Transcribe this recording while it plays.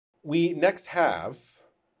We next have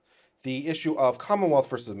the issue of Commonwealth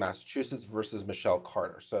versus Massachusetts versus Michelle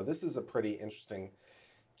Carter. So this is a pretty interesting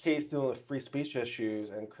case dealing with free speech issues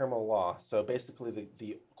and criminal law. So basically,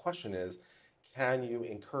 the question is, can you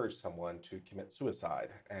encourage someone to commit suicide?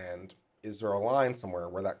 And is there a line somewhere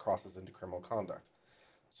where that crosses into criminal conduct?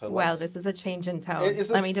 So Wow, let's. this is a change in tone. It's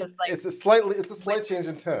a Let me just like it's a slight switch. change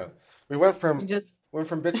in tone. We went You from just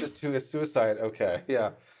bitches to a suicide. Okay,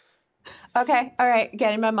 yeah. okay. All right.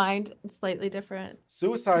 Get in my mind. Slightly different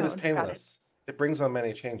Suicide is tone. Got it. painless. It brings on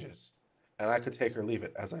many changes, and I could take or leave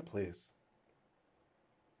it as I please.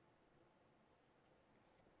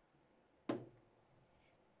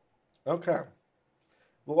 Okay.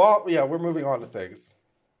 The law, yeah, we're moving on to things.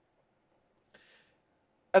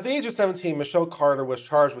 At the age of 17, Michelle Carter was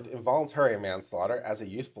charged with involuntary manslaughter as a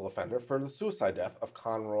youthful offender for the suicide death of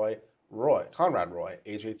Conrad Roy,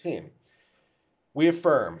 age 18. We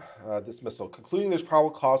affirm dismissal, concluding there's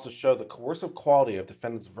probable cause to show the coercive quality of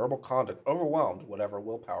defendant's verbal conduct overwhelmed whatever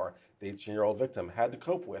willpower the 18-year-old victim had to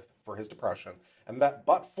cope with for his depression, and that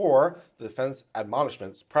but for the defense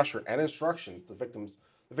admonishments, pressure, and instructions, the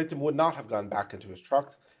victim would not have gone back into his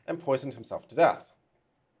truck and poisoned himself to death.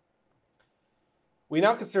 We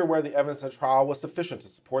now consider whether the evidence at trial was sufficient to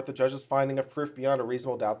support the judge's finding of proof beyond a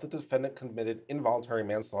reasonable doubt that the defendant committed involuntary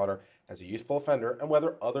manslaughter as a youthful offender, and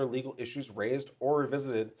whether other legal issues raised or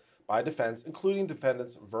revisited by defense, including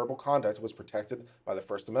defendant's verbal conduct, was protected by the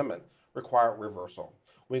First Amendment, require reversal.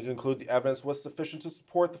 We conclude the evidence was sufficient to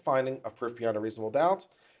support the finding of proof beyond a reasonable doubt,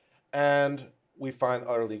 and we find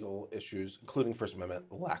other legal issues, including First Amendment,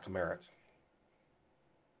 lack merit.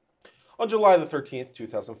 On July the 13th,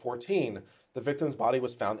 2014, the victim's body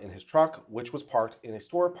was found in his truck, which was parked in a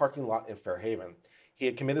store parking lot in Fairhaven. He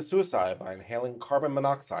had committed suicide by inhaling carbon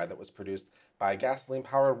monoxide that was produced by a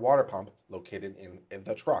gasoline-powered water pump located in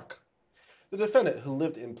the truck. The defendant, who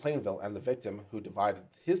lived in Plainville, and the victim, who divided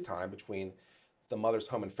his time between the mother's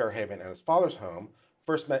home in Fairhaven and his father's home,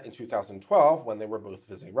 first met in 2012 when they were both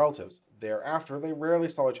visiting relatives. Thereafter, they rarely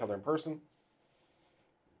saw each other in person,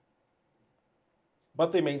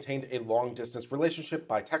 but they maintained a long-distance relationship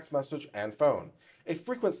by text message and phone. A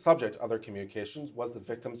frequent subject of their communications was the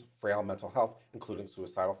victim's frail mental health, including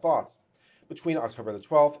suicidal thoughts. Between October the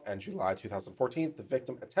 12th and July 2014, the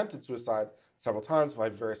victim attempted suicide several times by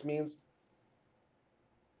various means,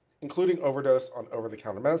 including overdose on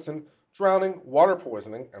over-the-counter medicine, drowning, water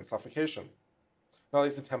poisoning, and suffocation. None of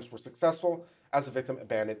these attempts were successful, as the victim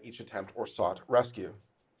abandoned each attempt or sought rescue.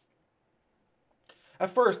 At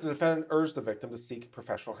first, the defendant urged the victim to seek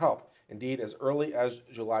professional help. Indeed, as early as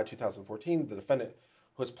July 2014, the defendant,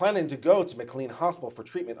 who was planning to go to McLean Hospital for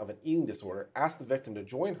treatment of an eating disorder, asked the victim to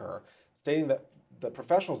join her, stating that the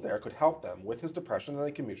professionals there could help them with his depression and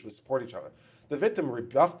they could mutually support each other. The victim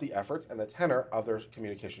rebuffed the efforts, and the tenor of their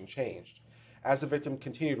communication changed. As the victim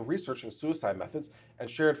continued researching suicide methods and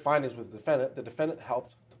shared findings with the defendant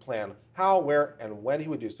helped to plan how, where, and when he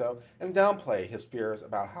would do so, and downplay his fears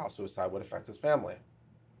about how suicide would affect his family.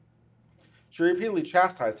 She repeatedly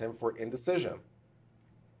chastised him for indecision.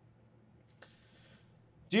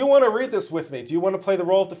 Do you want to read this with me? Do you want to play the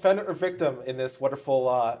role of defendant or victim in this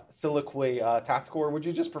wonderful soliloquy tactical, or would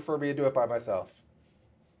you just prefer me to do it by myself?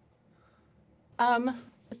 Um,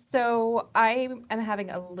 so I am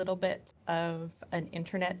having a little bit of an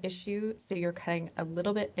internet issue, so you're cutting a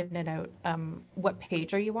little bit in and out. What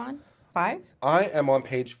page are you on? Five? I am on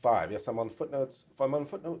page 5. Yes, I'm on footnotes. I'm on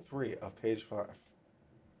footnote 3 of page 5.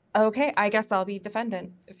 Okay, I guess I'll be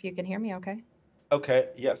defendant if you can hear me okay. Okay,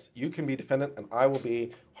 yes, you can be defendant, and I will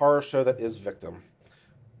be horror show that is victim.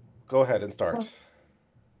 Go ahead and start. Well,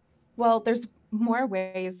 well, there's more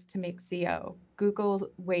ways to make CO. Google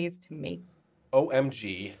ways to make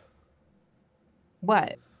OMG.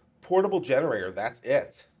 what? Portable generator, that's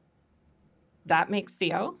it. That makes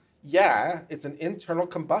CO? Yeah, it's an internal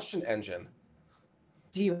combustion engine.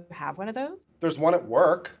 Do you have one of those? There's one at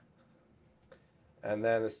work. And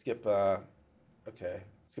then skip, skip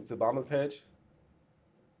to the bottom of the page.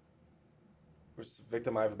 Where's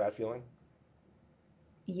victim, I have a bad feeling.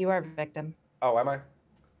 You are a victim. Oh, am I?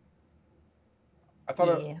 I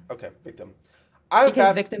thought, Yeah. okay, victim. I have a Because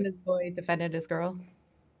bad, victim is boy, defendant is girl.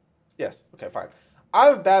 yes, okay, fine. I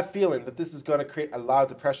have a bad feeling that this is going to create a lot of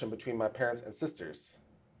depression between my parents and sisters.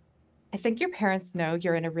 I think your parents know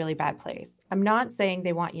you're in a really bad place. I'm not saying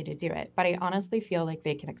they want you to do it, but I honestly feel like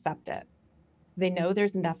they can accept it. They know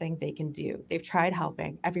there's nothing they can do. They've tried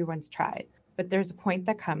helping. Everyone's tried. But there's a point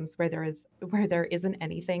that comes where there isn't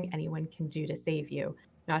anything anyone can do to save you,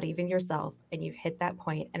 not even yourself, and you've hit that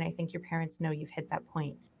point, and I think your parents know you've hit that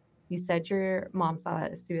point. You said your mom saw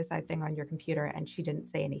a suicide thing on your computer and she didn't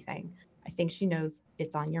say anything. I think she knows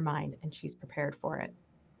it's on your mind and she's prepared for it.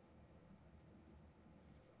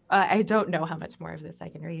 I don't know how much more of this I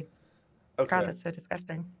can read. God, Okay. that's so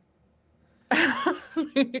disgusting.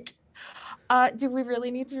 Do we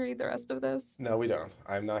really need to read the rest of this? No, we don't.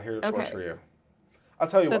 I'm not here to Okay, torture you. I'll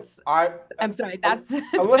tell you what. that's. I'm sorry. That's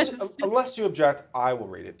Unless that's just. unless you object, I will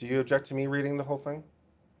read it. Do you object to me reading the whole thing?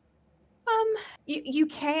 Um, you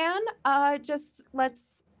can just let's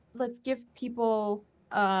give people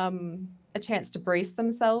a chance to brace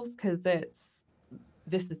themselves because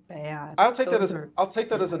this is bad. Those are I'll take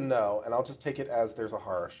that as yeah a no, and I'll just take it as there's a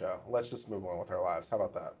horror show. Let's just move on with our lives. How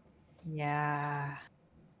about that? yeah.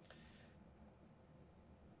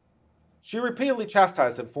 She repeatedly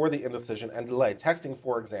chastised him for the indecision and delay, texting,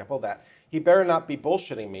 for example, that he better not be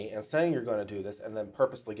bullshitting me and saying you're going to do this and then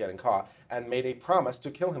purposely getting caught, and made a promise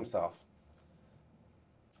to kill himself.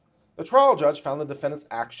 The trial judge found the defendant's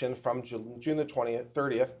action from June the 20th,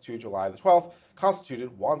 30th to July the 12th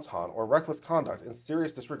constituted wanton or reckless conduct in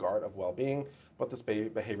serious disregard of well-being, but this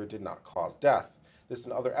behavior did not cause death. This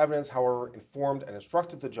and other evidence, however, informed and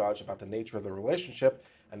instructed the judge about the nature of the relationship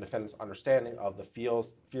and defendant's understanding of the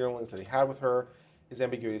feelings that he had with her, his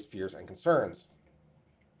ambiguities, fears, and concerns.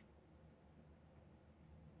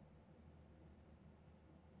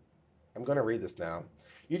 I'm going to read this now.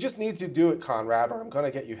 You just need to do it, Conrad, or I'm going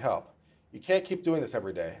to get you help. You can't keep doing this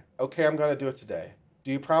every day. Okay, I'm going to do it today.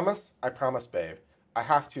 Do you promise? I promise, babe. I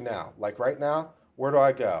have to now. Like right now, where do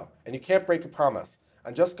I go? And you can't break a promise.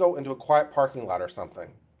 And just go into a quiet parking lot or something.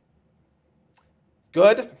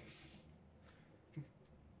 Good?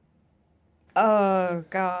 Oh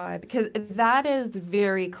God, because that is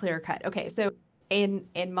very clear cut. Okay, so in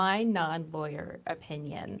my non-lawyer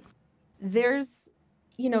opinion, there's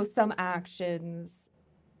some actions.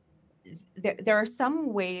 There are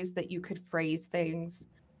some ways that you could phrase things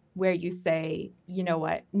where you say, you know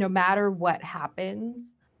what, no matter what happens,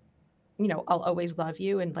 I'll always love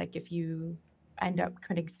you, and like if you end up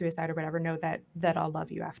committing suicide or whatever, know that I'll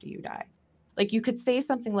love you after you die. Like you could say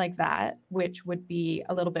something like that, which would be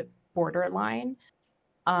a little bit borderline.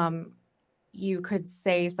 um you could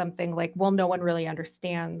say something like, well, no one really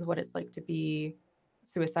understands what it's like to be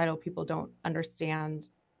suicidal. People don't understand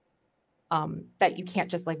that you can't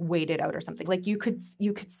just like wait it out or something. Like you could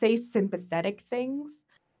say sympathetic things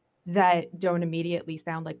that don't immediately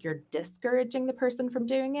sound like you're discouraging the person from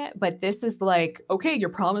doing it, but this is like, okay, you're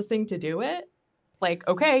promising to do it. Like,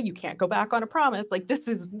 okay, you can't go back on a promise. Like this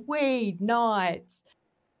is way not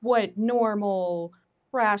what normal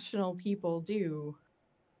rational people do.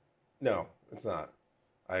 No, it's not.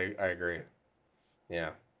 I agree.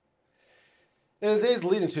 Yeah. In the days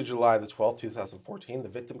leading to July the 12th, 2014, the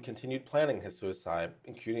victim continued planning his suicide,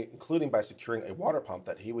 including by securing a water pump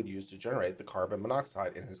that he would use to generate the carbon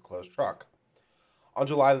monoxide in his closed truck. On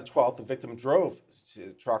July the 12th, the victim drove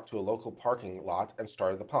the truck to a local parking lot and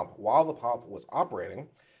started the pump. While the pump was operating,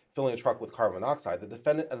 filling the truck with carbon monoxide, the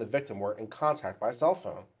defendant and the victim were in contact by cell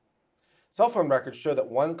phone. Cell phone records show that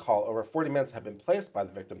one call over 40 minutes had been placed by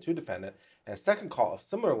the victim to defendant, and a second call of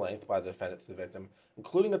similar length by the defendant to the victim,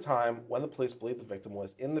 including a time when the police believed the victim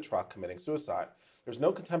was in the truck committing suicide. There's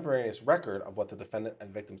no contemporaneous record of what the defendant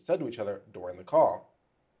and victim said to each other during the call.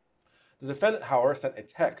 The defendant, however, sent a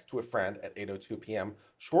text to a friend at 8:02 p.m.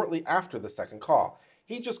 shortly after the second call.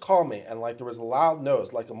 He just called me, and like there was a loud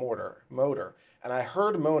noise like a motor, and I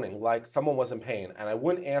heard moaning like someone was in pain, and I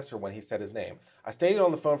wouldn't answer when he said his name. I stayed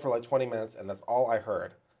on the phone for like 20 minutes, and that's all I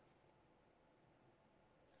heard.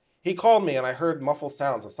 He called me, and I heard muffled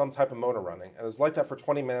sounds of some type of motor running, and it was like that for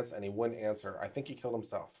 20 minutes, and he wouldn't answer. I think he killed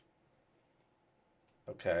himself.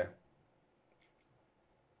 Okay.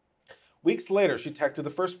 Weeks later, she texted the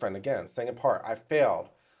first friend again, saying in part, I failed.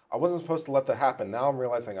 I wasn't supposed to let that happen. Now I'm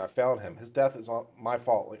realizing I failed him. His death is my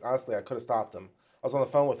fault. Like, honestly, I could have stopped him. I was on the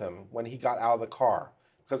phone with him when he got out of the car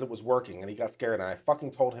because it was working and he got scared and I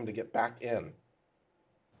fucking told him to get back in.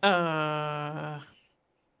 Uh,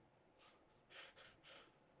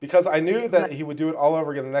 Because I knew that but he would do it all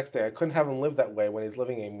over again the next day. I couldn't have him live that way when he's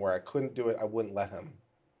living anymore. I couldn't do it. I wouldn't let him.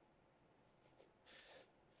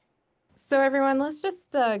 so everyone, let's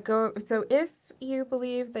just go. So if you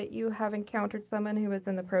believe that you have encountered someone who is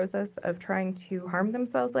in the process of trying to harm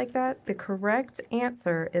themselves like that, the correct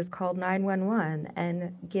answer is call 911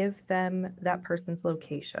 and give them that person's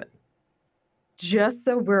location. Just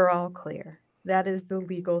so we're all clear, that is the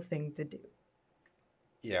legal thing to do.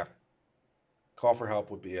 Yeah. Call for help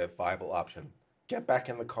would be a viable option. Get back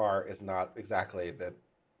in the car is not exactly the.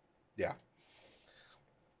 Yeah.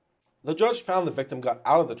 The judge found the victim got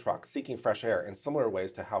out of the truck seeking fresh air in similar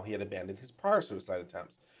ways to how he had abandoned his prior suicide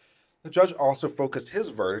attempts. The judge also focused his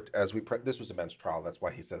verdict this was a bench trial. That's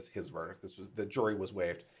why he says his verdict. The jury was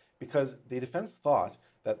waived because the defense thought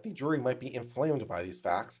that the jury might be inflamed by these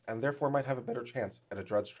facts and therefore might have a better chance at a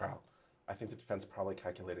drudge trial. I think the defense probably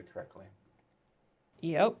calculated correctly.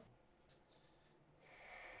 Yep.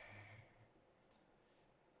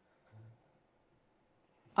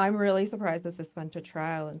 I'm really surprised that this went to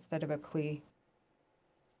trial instead of a plea.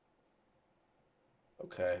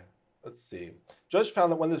 Okay, let's see. Judge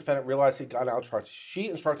found that when the defendant realized he'd gotten out of truck, she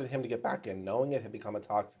instructed him to get back in, knowing it had become a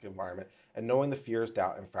toxic environment and knowing the fears,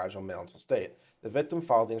 doubt, and fragile mental state. The victim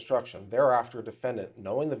followed the instruction. Thereafter, defendant,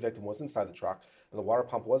 knowing the victim was inside the truck and the water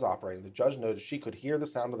pump was operating, the judge noted she could hear the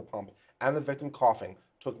sound of the pump and the victim coughing,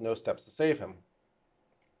 took no steps to save him.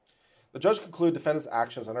 The judge concluded defendant's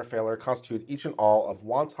actions and her failure constitute each and all of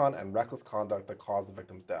wanton and reckless conduct that caused the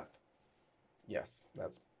victim's death. Yes,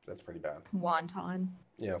 that's pretty bad. Wonton.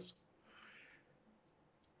 Yes.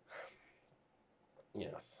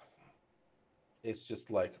 Yes. It's just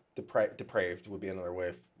like depraved would be another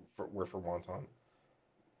way for wanton.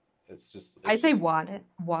 I say just wanton.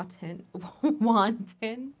 Wanton.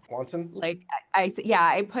 wanton. Like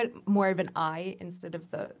I put more of an I instead of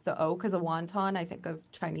the O because of wonton I think of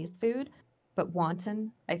Chinese food, but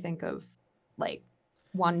wanton I think of like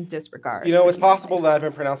one disregard. You know, it's possible that I've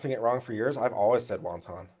been pronouncing it wrong for years. I've always said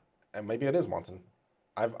wonton, and maybe it is wanton.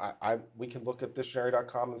 We can look at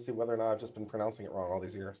dictionary.com and see whether or not I've just been pronouncing it wrong all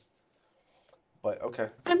these years. But okay.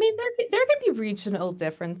 I mean, there can be regional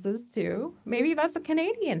differences too. Maybe that's a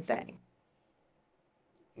Canadian thing.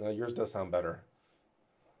 No, yours does sound better.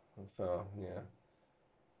 So yeah.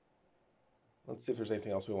 Let's see if there's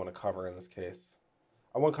anything else we want to cover in this case.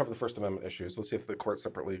 I want to cover the First Amendment issues. Let's see if the court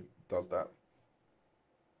separately does that.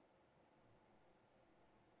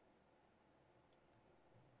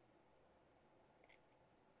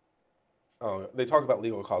 Oh, they talk about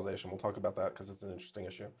legal causation. We'll talk about that because it's an interesting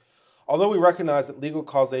issue. Although we recognize that legal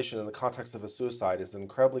causation in the context of a suicide is an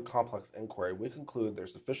incredibly complex inquiry, we conclude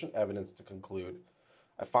there's sufficient evidence to conclude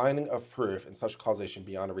a finding of proof in such causation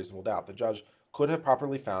beyond a reasonable doubt. The judge could have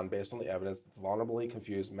properly found, based on the evidence, that the vulnerably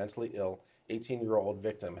confused, mentally ill 18-year-old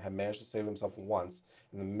victim had managed to save himself once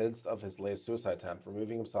in the midst of his latest suicide attempt,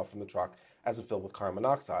 removing himself from the truck as it filled with carbon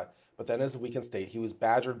monoxide. But then, as a weakened state, he was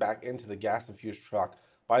badgered back into the gas-infused truck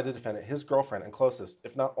by the defendant, his girlfriend and closest,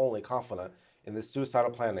 if not only confidant, in this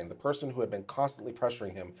suicidal planning, the person who had been constantly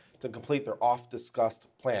pressuring him to complete their oft-discussed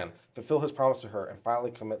plan, fulfill his promise to her, and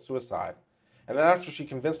finally commit suicide. And then after she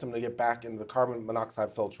convinced him to get back into the carbon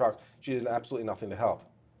monoxide-filled truck, she did absolutely nothing to help.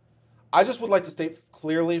 I just would like to state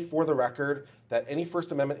clearly for the record that any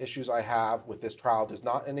First Amendment issues I have with this trial does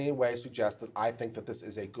not in any way suggest that I think that this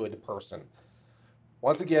is a good person.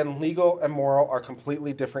 Once again, legal and moral are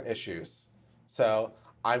completely different issues. So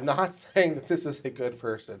I'm not saying that this is a good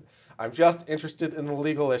person. I'm just interested in the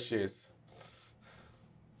legal issues.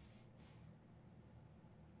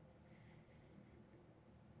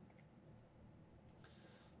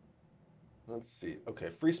 Let's see. Okay,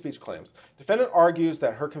 free speech claims. Defendant argues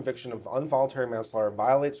that her conviction of involuntary manslaughter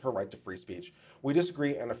violates her right to free speech. We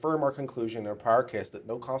disagree and affirm our conclusion in a prior case that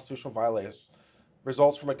no constitutional violation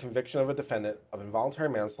results from a conviction of a defendant of involuntary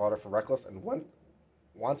manslaughter for reckless and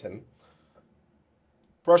wanton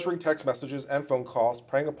pressuring text messages and phone calls,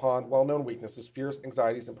 preying upon well-known weaknesses, fears,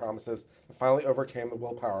 anxieties, and promises that finally overcame the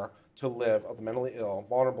willpower to live of the mentally ill,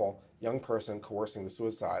 vulnerable young person coercing the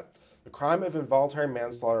suicide. The crime of involuntary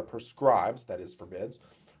manslaughter prescribes, that is, forbids,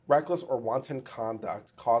 reckless or wanton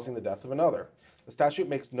conduct causing the death of another. The statute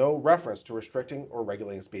makes no reference to restricting or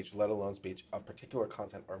regulating speech, let alone speech of particular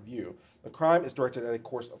content or view. The crime is directed at a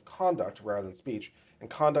course of conduct rather than speech,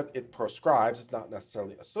 and conduct it proscribes is not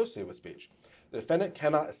necessarily associated with speech. The defendant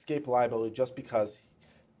cannot escape liability just because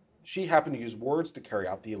she happened to use words to carry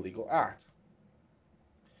out the illegal act.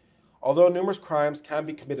 Although numerous crimes can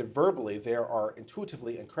be committed verbally, they are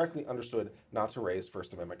intuitively and correctly understood not to raise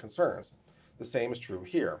First Amendment concerns. The same is true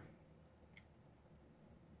here.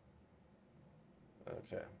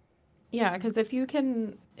 Okay. Yeah, because if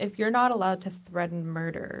you're not allowed to threaten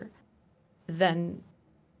murder, then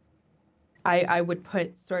I would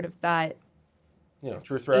put sort of that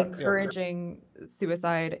true threat, encouraging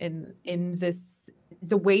suicide in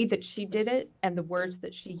the way that she did it and the words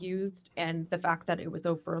that she used and the fact that it was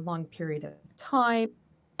over a long period of time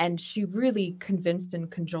and she really convinced and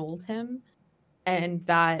cajoled him, and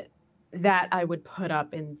that I would put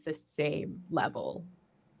up in the same level,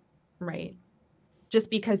 right? Just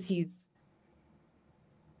because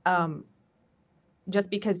I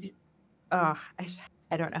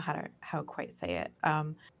don't know how quite say it.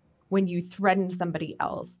 When you threaten somebody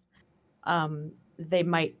else, they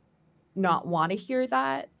might not want to hear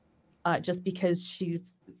that. just because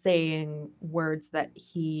she's saying words that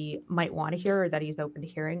he might want to hear or that he's open to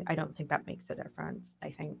hearing. I don't think that makes a difference. I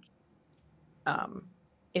think um,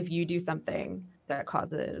 if you do something that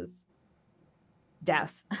causes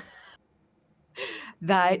death,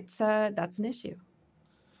 that's an issue.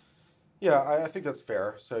 Yeah, I think that's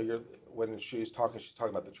fair. So when she's talking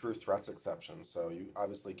about the true threats exception. So you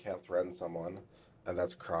obviously can't threaten someone, and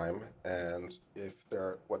that's a crime. And if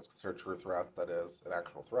they're what's considered true threats, that is an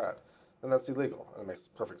actual threat, then that's illegal. And it makes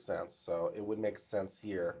perfect sense. So it would make sense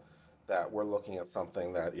here that we're looking at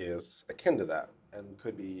something that is akin to that and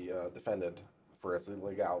could be defended for its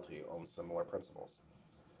illegality on similar principles.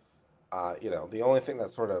 The only thing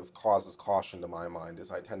that sort of causes caution to my mind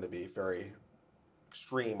is I tend to be very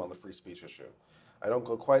extreme on the free speech issue. I don't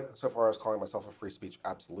go quite so far as calling myself a free speech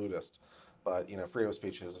absolutist, but freedom of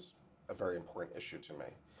speech is a very important issue to me.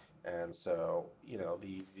 And so,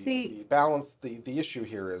 the See, balance, the issue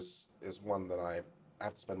here is one that I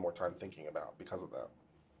have to spend more time thinking about because of that.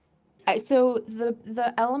 so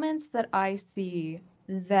the elements that I see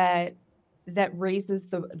that raises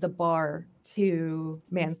the bar to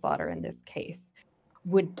manslaughter in this case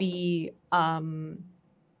would be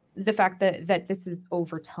the fact that this is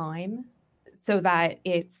over time, so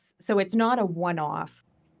it's not a one-off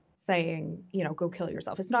saying, go kill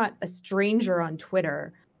yourself. It's not a stranger on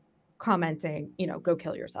Twitter commenting, go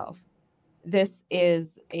kill yourself. This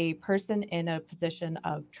is a person in a position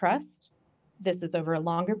of trust. This is over a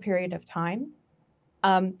longer period of time.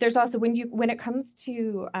 There's also when it comes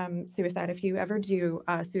to suicide, if you ever do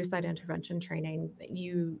suicide intervention training,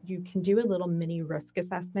 you can do a little mini risk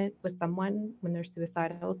assessment with someone when they're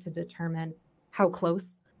suicidal to determine how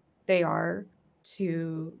close they are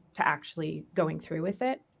to actually going through with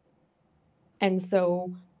it. And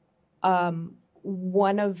so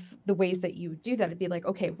one of the ways that you do that would be like,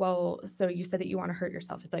 okay, well, so you said that you want to hurt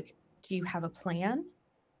yourself. It's like, do you have a plan?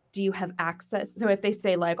 Do you have access? So if they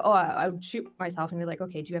say like, oh, I would shoot myself, and be like,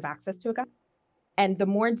 okay, do you have access to a gun? And the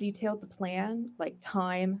more detailed the plan, like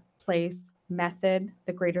time, place, method,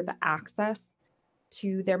 the greater the access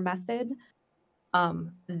to their method.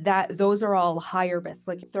 That those are all higher risk.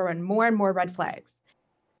 Like throw in more and more red flags.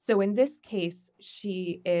 So in this case,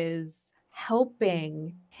 she is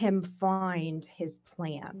helping him find his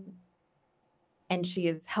plan, and she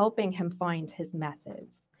is helping him find his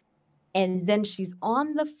methods. And then she's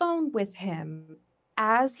on the phone with him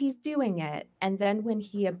as he's doing it. And then when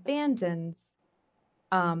he abandons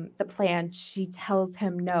the plan, she tells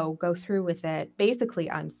him, no, go through with it. Basically,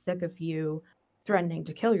 I'm sick of you threatening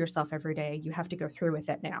to kill yourself every day. You have to go through with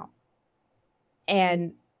it now.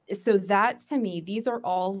 And so that to me, these are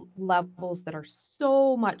all levels that are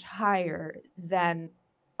so much higher than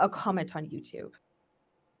a comment on YouTube.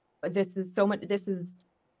 This is so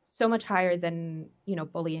much higher than,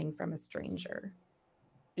 bullying from a stranger.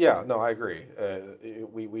 Yeah, no, I agree.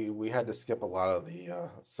 We had to skip a lot of the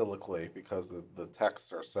soliloquy because the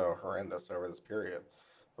texts are so horrendous over this period,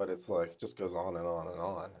 but it's like it just goes on and on and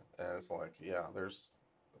on, and it's like, yeah, there's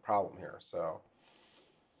a problem here. So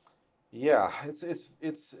yeah,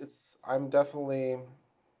 it's I'm definitely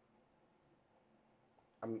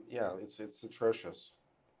yeah, it's atrocious.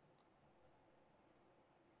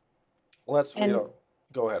 Let's And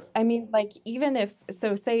go ahead. I mean, like, even if,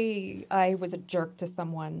 so say I was a jerk to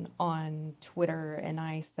someone on Twitter and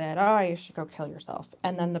I said, oh, you should go kill yourself.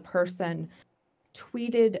 And then the person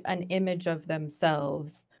tweeted an image of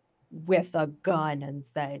themselves with a gun and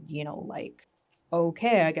said, like,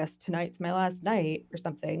 okay, I guess tonight's my last night or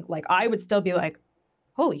something. Like, I would still be like,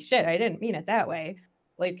 holy shit, I didn't mean it that way.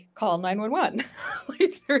 Like, call 911.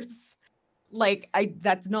 Like,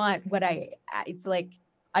 that's not what it's like,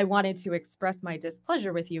 I wanted to express my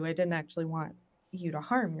displeasure with you. I didn't actually want you to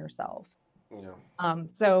harm yourself. Yeah.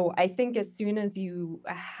 So I think as soon as you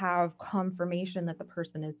have confirmation that the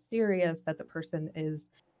person is serious, that the person is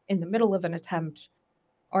in the middle of an attempt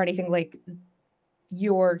or anything, like,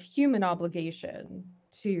 your human obligation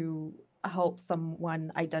to help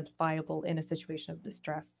someone identifiable in a situation of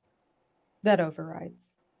distress, that overrides,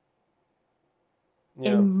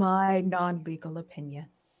 Yeah. in my non-legal opinion.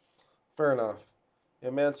 Fair enough. Yeah,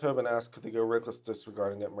 Manitoban asked, could they go reckless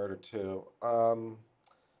disregarding that murder too?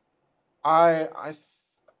 I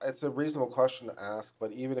it's a reasonable question to ask,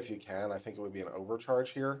 but even if you can, I think it would be an overcharge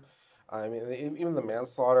here. I mean, even the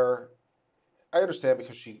manslaughter, I understand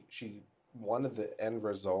because she wanted the end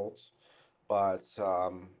result, but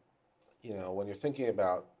when you think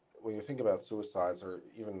about suicides or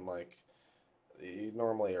even like you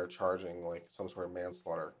normally are charging like some sort of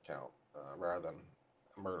manslaughter count rather than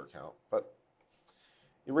a murder count, but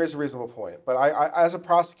You raise a reasonable point, but as a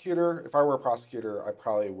prosecutor, if I were a prosecutor, I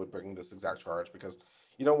probably would bring this exact charge because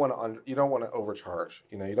you don't want to overcharge.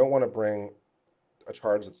 You don't want to bring a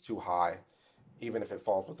charge that's too high, even if it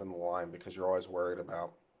falls within the line, because you're always worried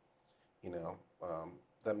about you know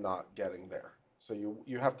them not getting there. So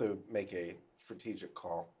you have to make a strategic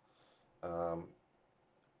call. Um,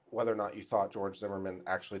 Whether or not you thought George Zimmerman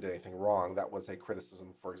actually did anything wrong, that was a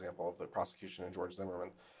criticism, for example, of the prosecution and George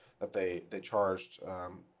Zimmerman, that they charged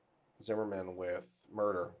Zimmerman with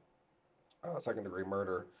murder, second degree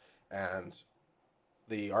murder, and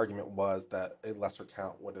the argument was that a lesser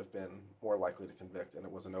count would have been more likely to convict, and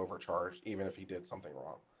it was an overcharge, even if he did something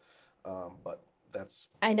wrong. But that's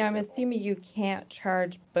I an know I'm example. assuming you can't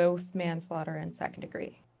charge both manslaughter and second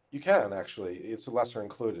degree. You can actually; it's a lesser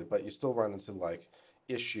included, but you still run into like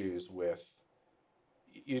issues with.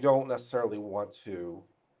 You don't necessarily want to.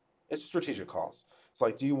 It's strategic calls. It's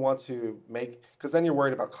like, do you want to make? Because then you're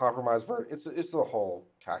worried about compromise verdict. It's the whole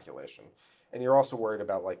calculation, and you're also worried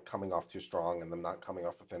about like coming off too strong and them not coming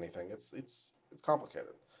off with anything. It's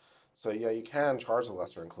complicated. So yeah, you can charge the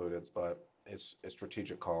lesser included, but it's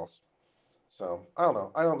strategic calls. So I don't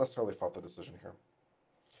know. I don't necessarily fault the decision here.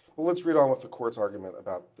 Well, let's read on with the court's argument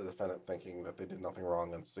about the defendant thinking that they did nothing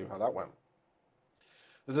wrong and see how that went.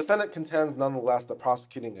 The defendant contends nonetheless that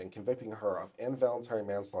prosecuting and convicting her of involuntary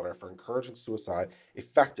manslaughter for encouraging suicide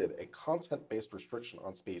effected a content based restriction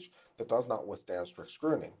on speech that does not withstand strict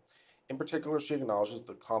scrutiny. In particular, she acknowledges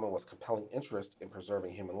the Commonwealth's compelling interest in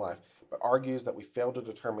preserving human life, but argues that we failed to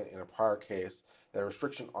determine in a prior case that a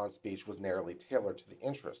restriction on speech was narrowly tailored to the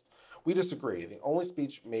interest. We disagree. The only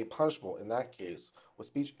speech made punishable in that case was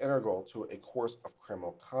speech integral to a course of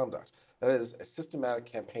criminal conduct. That is, a systematic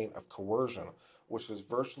campaign of coercion, which was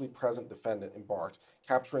virtually present defendant embarked,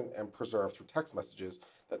 capturing and preserved through text messages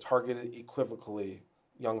that targeted equivocally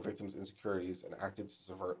young victims' insecurities and acted to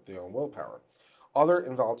subvert their own willpower. Other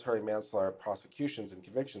involuntary manslaughter prosecutions and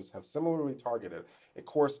convictions have similarly targeted a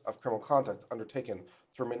course of criminal conduct undertaken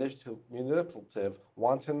through manipulative,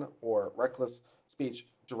 wanton, or reckless speech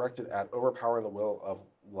directed at overpowering the will of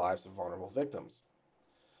lives of vulnerable victims.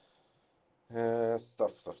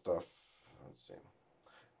 Stuff. Let's see.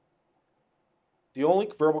 The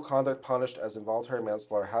only verbal conduct punished as involuntary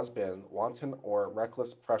manslaughter has been wanton or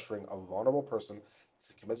reckless pressuring of a vulnerable person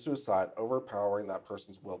to commit suicide, overpowering that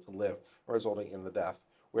person's will to live, resulting in the death.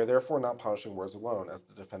 We are therefore not punishing words alone, as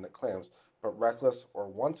the defendant claims, but reckless or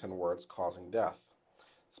wanton words causing death.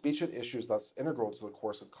 Speech at issue is thus integral to the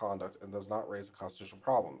course of conduct and does not raise constitutional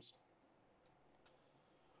problems.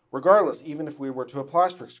 Regardless, even if we were to apply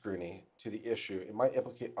strict scrutiny to the issue, it might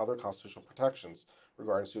implicate other constitutional protections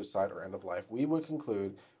regarding suicide or end of life. We would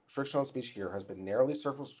conclude restriction on speech here has been narrowly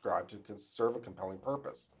circumscribed to serve a compelling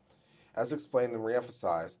purpose. As explained and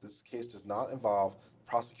reemphasized, this case does not involve the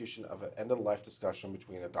prosecution of an end of life discussion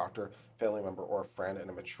between a doctor, family member, or a friend and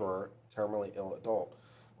a mature, terminally ill adult,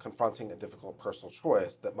 confronting a difficult personal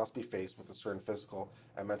choice that must be faced with a certain physical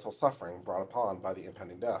and mental suffering brought upon by the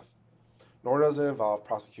impending death. Nor does it involve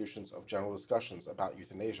prosecutions of general discussions about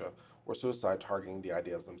euthanasia or suicide targeting the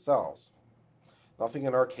ideas themselves. Nothing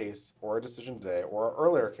in our case, or our decision today, or our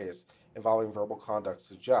earlier case involving verbal conduct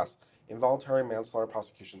suggests involuntary manslaughter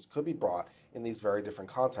prosecutions could be brought in these very different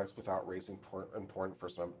contexts without raising important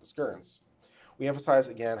First Amendment concerns. We emphasize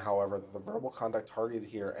again, however, that the verbal conduct targeted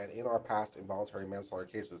here and in our past involuntary manslaughter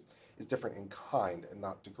cases is different in kind and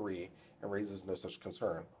not degree and raises no such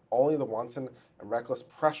concern. Only the wanton and reckless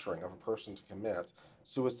pressuring of a person to commit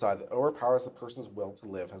suicide that overpowers the person's will to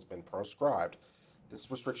live has been proscribed. This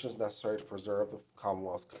restriction is necessary to preserve the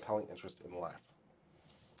Commonwealth's compelling interest in life.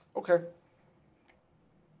 Okay.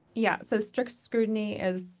 Yeah, so strict scrutiny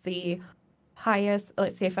is the highest.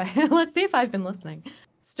 Let's see if I let's see if I've been listening.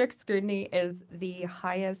 Strict scrutiny is the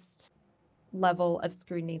highest level of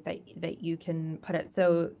scrutiny that you can put it.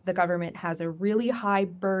 So the government has a really high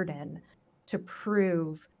burden to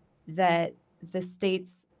prove that the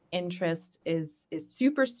state's interest is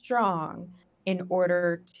super strong in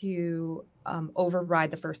order to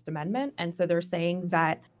override the First Amendment. And so they're saying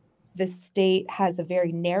that the state has a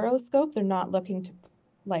very narrow scope. They're not looking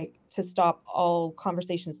to stop all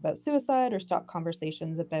conversations about suicide or stop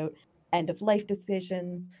conversations about end of life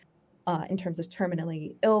decisions in terms of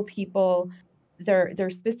terminally ill people. They're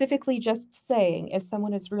specifically just saying if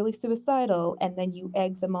someone is really suicidal and then you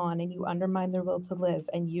egg them on and you undermine their will to live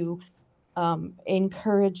and you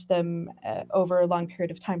encourage them over a long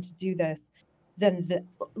period of time to do this, then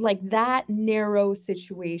that narrow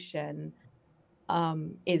situation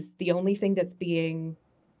is the only thing that's being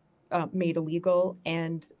made illegal.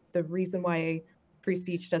 And the reason why free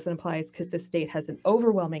speech doesn't apply is because the state has an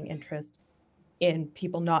overwhelming interest in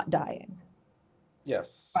people not dying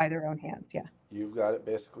Yes, by their own hands. Yeah. you've got it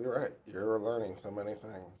basically right. You're learning so many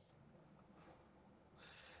things.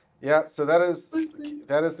 Yeah, so that is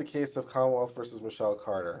the case of Commonwealth versus Michelle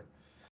Carter.